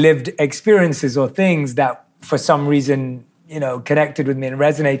they had lived experiences or things that for some reason, connected with me and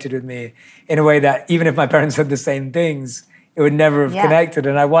resonated with me in a way that even if my parents said the same things, it would never have connected.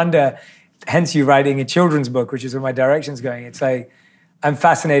 And I wonder, hence you writing a children's book, which is where my direction's going. It's like, I'm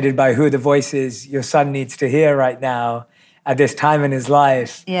fascinated by who the voices your son needs to hear right now at this time in his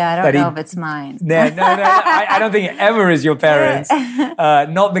life. Yeah, I don't know if it's mine. No, I don't think it ever is your parents.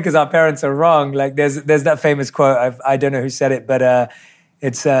 Not because our parents are wrong. Like, there's that famous quote, I don't know who said it, but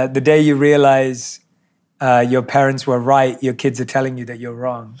it's the day you realize your parents were right, your kids are telling you that you're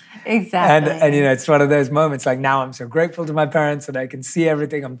wrong. Exactly. And it's one of those moments, like, now I'm so grateful to my parents and I can see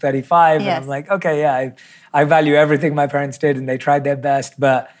everything. I'm 35 and I'm like, okay, I value everything my parents did and they tried their best.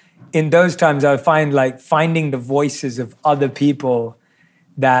 But in those times, I find like finding the voices of other people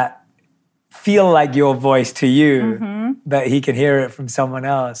that feel like your voice to you, but he can hear it from someone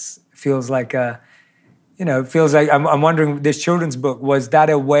else, feels like I'm wondering, this children's book, was that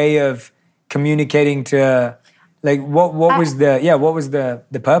a way of communicating to, like, what was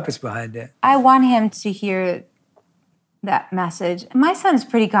the purpose behind it? I want him to hear that message. My son's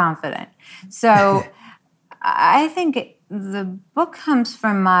pretty confident. So I think the book comes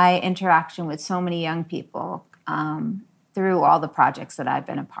from my interaction with so many young people through all the projects that I've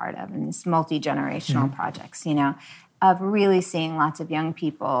been a part of, and these multi-generational projects, of really seeing lots of young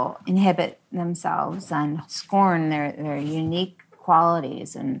people inhibit themselves and scorn their unique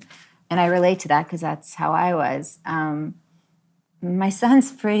qualities. And I relate to that because that's how I was. My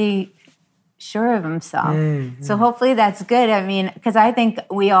son's pretty sure of himself. So hopefully that's good. I mean, because I think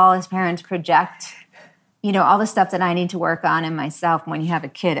we all as parents project, all the stuff that I need to work on in myself. When you have a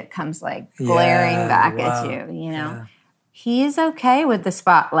kid, it comes like glaring back at you, Yeah. He's okay with the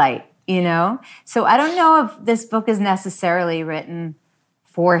spotlight, So I don't know if this book is necessarily written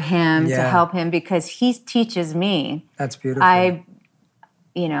for him to help him, because he teaches me. That's beautiful. I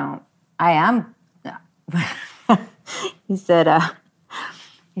am. He said,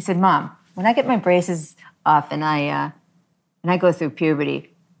 Mom, when I get my braces off and I go through puberty,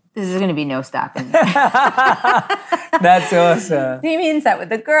 this is going to be no stopping. That's awesome. He means that with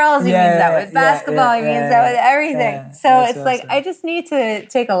the girls. He means that with basketball. He means that with everything. So it's awesome. Like, I just need to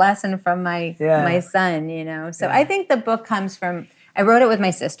take a lesson from my son, So I think the book comes from, I wrote it with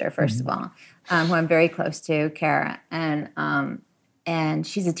my sister, first of all, who I'm very close to, Kara. And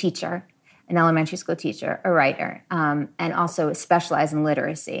she's a teacher, an elementary school teacher, a writer, and also specialized in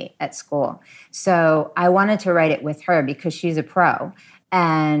literacy at school. So I wanted to write it with her because she's a pro.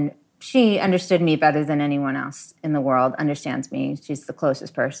 And she understood me better than anyone else in the world understands me. She's the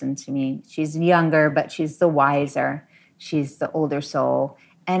closest person to me. She's younger, but she's the wiser. She's the older soul.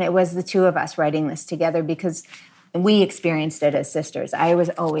 And it was the two of us writing this together because we experienced it as sisters. I was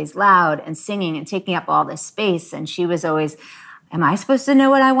always loud and singing and taking up all this space. And she was always, am I supposed to know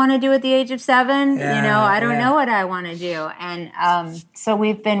what I want to do at the age of 7? I don't know what I want to do. And so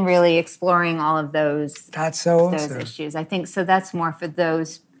we've been really exploring all of those, those issues. I think so that's more for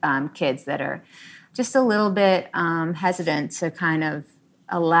those kids that are just a little bit hesitant to kind of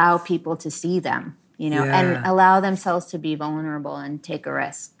allow people to see them, and allow themselves to be vulnerable and take a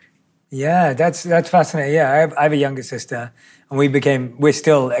risk. Yeah, that's fascinating. Yeah, I have a younger sister, and we're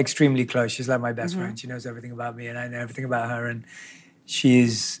still extremely close. She's like my best friend. She knows everything about me, and I know everything about her. And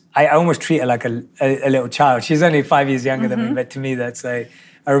I almost treat her like a little child. She's only 5 years younger than me, but to me, that's like,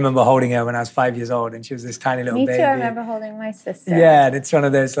 I remember holding her when I was 5 years old, and she was this tiny little baby. Me too, I remember holding my sister. Yeah, and it's one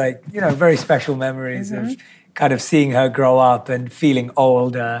of those very special memories of kind of seeing her grow up and feeling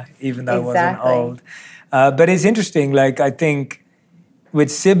older, even though I wasn't old. But it's interesting, I think, with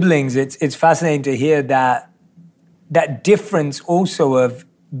siblings, it's fascinating to hear that difference also of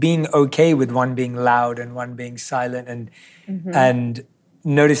being okay with one being loud and one being silent, and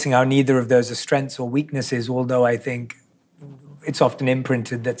noticing how neither of those are strengths or weaknesses, although I think it's often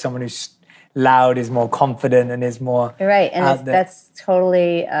imprinted that someone who's loud is more confident and is more right, and that's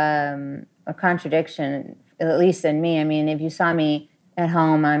totally a contradiction, at least in me. I mean, if you saw me at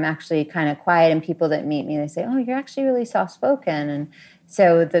home, I'm actually kind of quiet, and people that meet me, they say, oh, you're actually really soft-spoken. And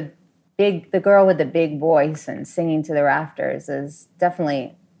so the girl with the big voice and singing to the rafters is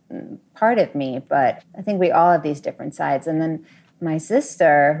definitely part of me, but I think we all have these different sides. And then my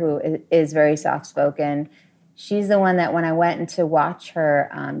sister, who is very soft-spoken, she's the one that when I went to watch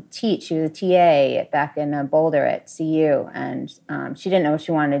her teach, she was a TA back in Boulder at CU, and she didn't know what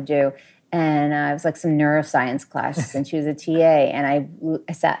she wanted to do. And it was like some neuroscience class, and she was a TA, and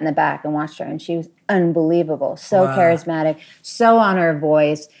I sat in the back and watched her, and she was unbelievable, so charismatic, so on her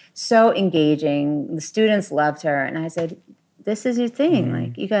voice, so engaging. The students loved her, and I said, this is your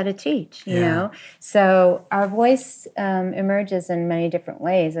thing, you got to teach, you know? So our voice emerges in many different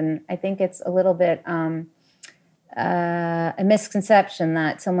ways, and I think it's a little bit a misconception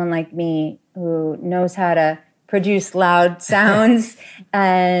that someone like me who knows how to produce loud sounds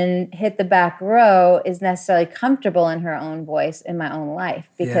and hit the back row is necessarily comfortable in her own voice in my own life,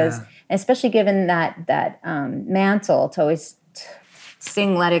 because especially given that mantle to always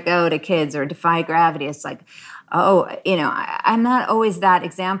sing Let It Go to kids or defy gravity, it's like, I'm not always that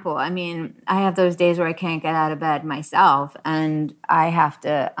example. I mean, I have those days where I can't get out of bed myself, and I have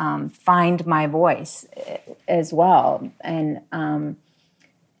to find my voice as well. And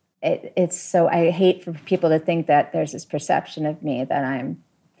it's so, I hate for people to think that there's this perception of me that I'm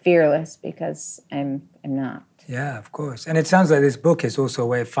fearless, because I'm not. Yeah, of course. And it sounds like this book is also a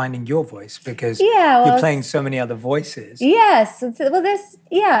way of finding your voice, because you're playing so many other voices. Yes. It's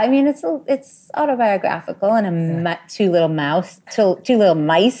autobiographical in a two little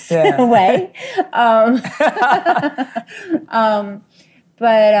mice in a way.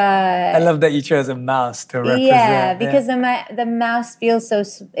 But I love that you chose a mouse to represent. Yeah, because the mouse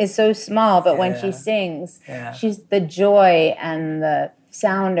is so small, but when she sings, she's the joy and the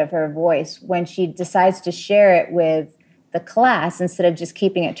sound of her voice when she decides to share it with the class instead of just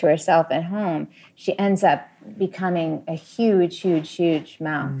keeping it to herself at home. She ends up becoming a huge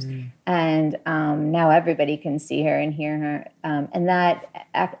mouth. And now everybody can see her and hear her. And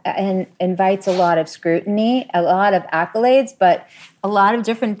that invites a lot of scrutiny, a lot of accolades, but a lot of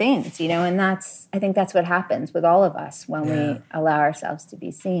different things, you know, and I think that's what happens with all of us when we allow ourselves to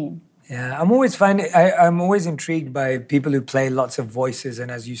be seen. Yeah, I'm always intrigued by people who play lots of voices.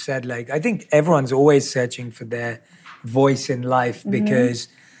 And as you said, like, I think everyone's always searching for their voice in life because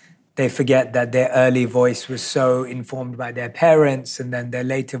they forget that their early voice was so informed by their parents, and then their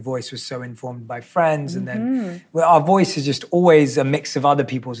later voice was so informed by friends. And then our voice is just always a mix of other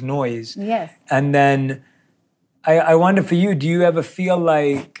people's noise. Yes. And then I wonder for you, do you ever feel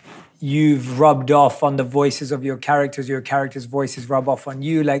like you've rubbed off on the voices of your characters' voices rub off on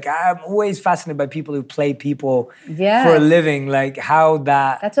you? Like, I'm always fascinated by people who play people for a living, like how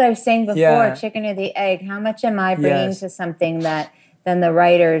that... That's what I was saying before, chicken or the egg. How much am I bringing to something that then the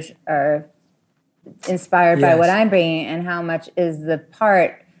writers are inspired by what I'm bringing, and how much is the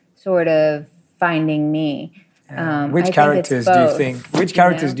part sort of finding me? Which characters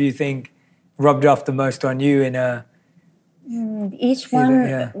do you think rubbed off the most on you in a... Each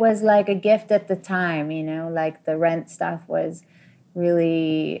one was like a gift at the time, you know, like the Rent stuff was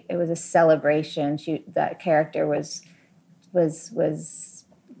really, it was a celebration. That character was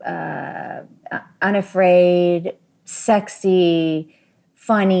unafraid, sexy,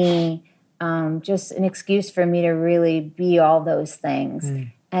 funny, just an excuse for me to really be all those things.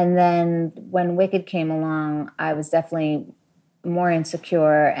 And then when Wicked came along, I was definitely more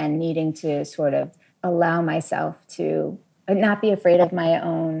insecure and needing to sort of allow myself to not be afraid of my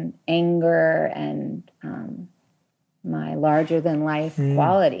own anger and my larger-than-life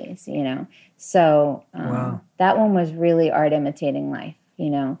qualities, you know. So that one was really art imitating life, you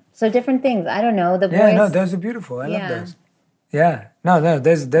know. So different things. I don't know. The voice. Yeah, no, those are beautiful. I love those. Yeah. No,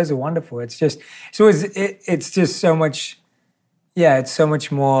 those are wonderful. It's just, it's just so much, it's so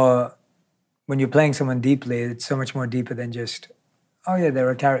much more, when you're playing someone deeply, it's so much more deeper than just... Oh yeah, they're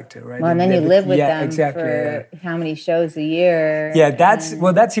a character, right? Well, and then you live with them for how many shows a year? Yeah,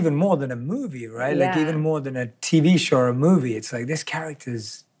 that's even more than a movie, right? Like even more than a TV show or a movie. It's like this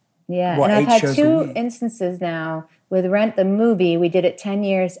character's and I've had 2 instances now with Rent the movie. We did it 10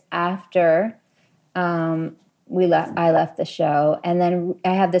 years after I left the show, and then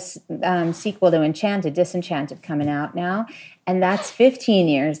I have this sequel to Disenchanted coming out now, and that's 15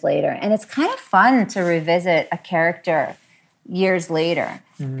 years later, and it's kind of fun to revisit a character years later,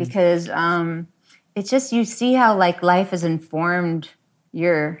 because it's just, you see how like life has informed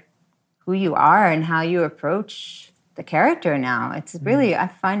who you are and how you approach the character now. It's really, I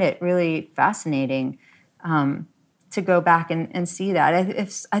find it really fascinating to go back and see that.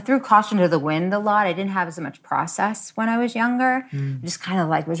 I threw caution to the wind a lot. I didn't have as much process when I was younger. Just kind of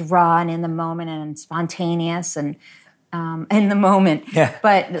like was raw and in the moment and spontaneous and in the moment.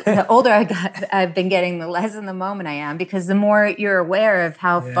 But the older I've been getting, the less in the moment I am, because the more you're aware of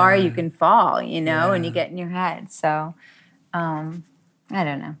how far you can fall, you know, and you get in your head. So, I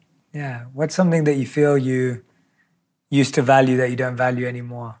don't know. Yeah. What's something that you feel you used to value that you don't value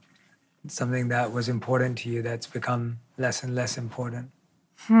anymore? Something that was important to you that's become less and less important?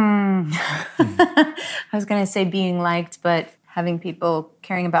 I was going to say being liked, but having people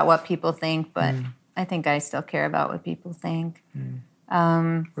caring about what people think, but... I think I still care about what people think.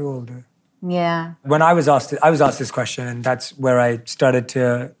 We all do. Yeah. When I was asked this question, and that's where I started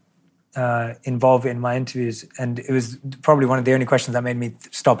to involve it in my interviews, and it was probably one of the only questions that made me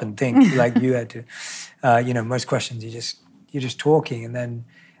stop and think, like you had to. Most questions you're just talking, and then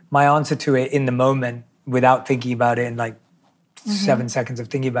my answer to it in the moment, without thinking about it, in like 7 seconds of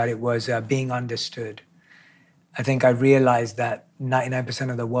thinking about it, was being understood. I think I realized that 99%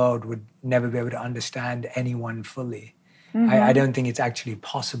 of the world would never be able to understand anyone fully. I don't think it's actually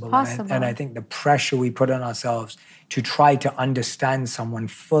possible. And I think the pressure we put on ourselves to try to understand someone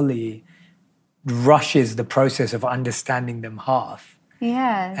fully rushes the process of understanding them half.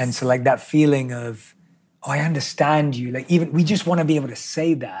 Yes. And so like that feeling of, I understand you. Like even, we just want to be able to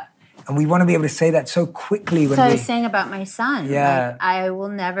say that. And we want to be able to say that so quickly. So I was saying about my son. Yeah. Like, I will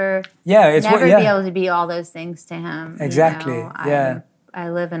never be able to be all those things to him. Exactly. You know? I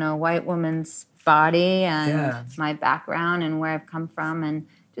live in a white woman's body and my background and where I've come from. And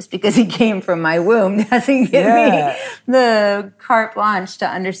just because he came from my womb doesn't give me the carte blanche to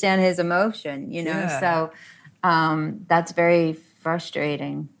understand his emotion, you know? Yeah. So that's very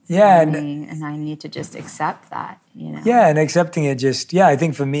frustrating. Yeah, and I need to just accept that, you know. Yeah, and accepting it I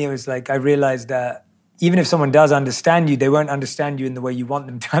think for me it was like I realized that even if someone does understand you, they won't understand you in the way you want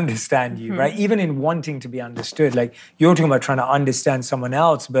them to understand you, right? Even in wanting to be understood, like you're talking about trying to understand someone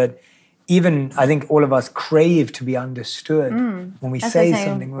else, but even I think all of us crave to be understood when we say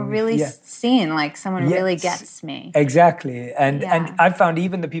something. We're really seen, like someone really gets me. Exactly. And I've found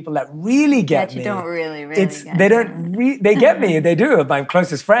even the people that really get me. Don't really they get me, they do. My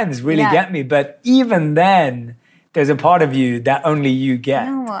closest friends really get me. But even then, there's a part of you that only you get.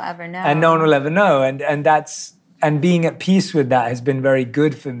 No one will ever know. And no one will ever know. And being at peace with that has been very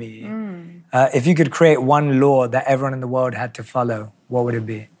good for me. If you could create one law that everyone in the world had to follow, what would it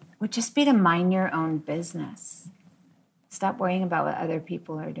be? Would just be to mind your own business. Stop worrying about what other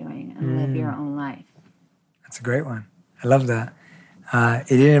people are doing and live your own life. That's a great one. I love that.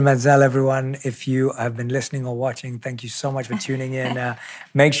 Idina Menzel, everyone, if you have been listening or watching, thank you so much for tuning in.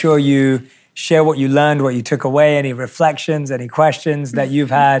 Make sure you share what you learned, what you took away, any reflections, any questions that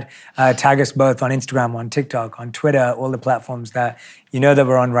you've had. Tag us both on Instagram, on TikTok, on Twitter, all the platforms that you know that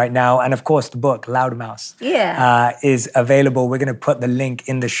we're on right now. And of course, the book, Loudmouse, is available. We're going to put the link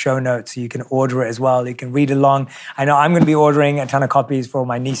in the show notes so you can order it as well. You can read along. I know I'm going to be ordering a ton of copies for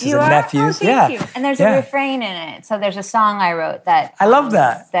my nieces and nephews. Oh, thank you. And there's a refrain in it. So there's a song I wrote that I love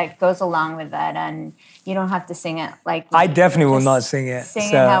that goes along with that. And you don't have to sing it like me. I definitely will not sing it. Sing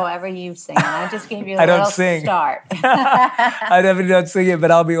it however you sing it. I just gave you a little start. I definitely don't sing it,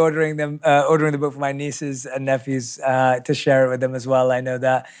 but I'll be ordering the book for my nieces and nephews to share it with them as well. I know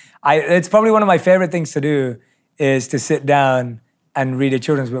that. It's probably one of my favorite things to do is to sit down and read a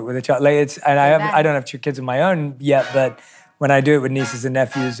children's book with a child. I don't have two kids of my own yet, but when I do it with nieces and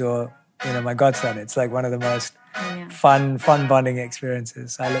nephews or my godson, it's like one of the most fun bonding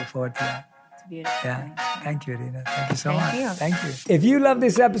experiences. I look forward to that. Yeah. Thank you, Idina. Thank you so much. Thank you. If you love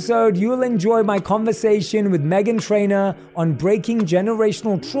this episode, you'll enjoy my conversation with Meghan Trainor on breaking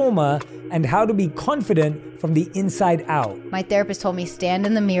generational trauma and how to be confident from the inside out. My therapist told me stand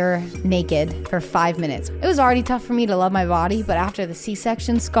in the mirror naked for 5 minutes. It was already tough for me to love my body, but after the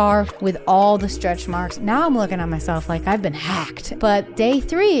C-section scar with all the stretch marks, now I'm looking at myself like I've been hacked. But day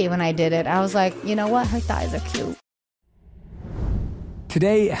 3 when I did it, I was like, you know what? Her thighs are cute.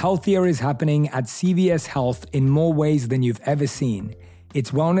 Today, healthier is happening at CVS Health in more ways than you've ever seen.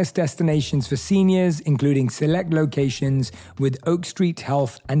 It's wellness destinations for seniors, including select locations with Oak Street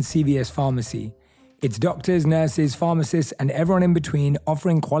Health and CVS Pharmacy. It's doctors, nurses, pharmacists, and everyone in between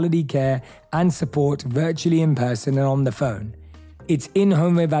offering quality care and support virtually in person and on the phone. It's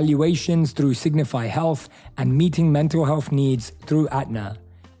in-home evaluations through Signify Health and meeting mental health needs through Aetna.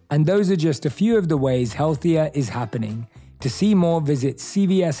 And those are just a few of the ways healthier is happening. To see more, visit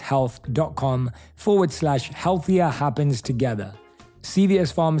cvshealth.com/healthier happens together.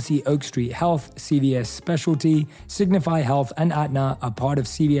 CVS Pharmacy, Oak Street Health, CVS Specialty, Signify Health, and Aetna are part of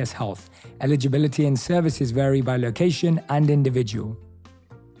CVS Health. Eligibility and services vary by location and individual.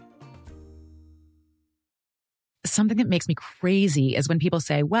 Something that makes me crazy is when people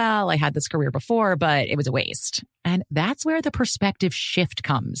say, well, I had this career before, but it was a waste. And that's where the perspective shift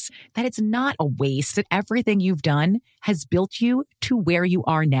comes, that it's not a waste, that everything you've done has built you to where you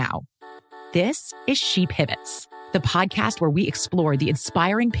are now. This is She Pivots, the podcast where we explore the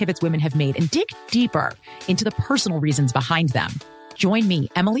inspiring pivots women have made and dig deeper into the personal reasons behind them. Join me,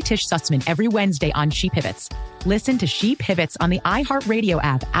 Emily Tish Sussman, every Wednesday on She Pivots. Listen to She Pivots on the iHeartRadio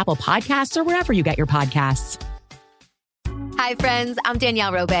app, Apple Podcasts, or wherever you get your podcasts. Hi, friends. I'm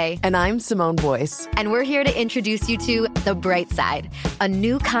Danielle Robay. And I'm Simone Boyce. And we're here to introduce you to The Bright Side, a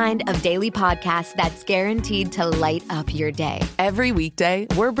new kind of daily podcast that's guaranteed to light up your day. Every weekday,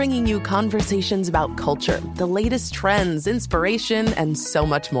 we're bringing you conversations about culture, the latest trends, inspiration, and so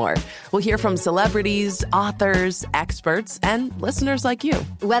much more. We'll hear from celebrities, authors, experts, and listeners like you.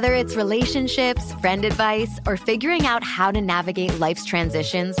 Whether it's relationships, friend advice, or figuring out how to navigate life's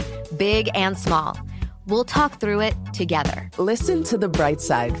transitions, big and small, we'll talk through it together. Listen to The Bright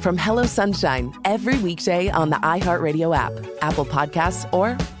Side from Hello Sunshine every weekday on the iHeartRadio app, Apple Podcasts,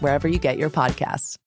 or wherever you get your podcasts.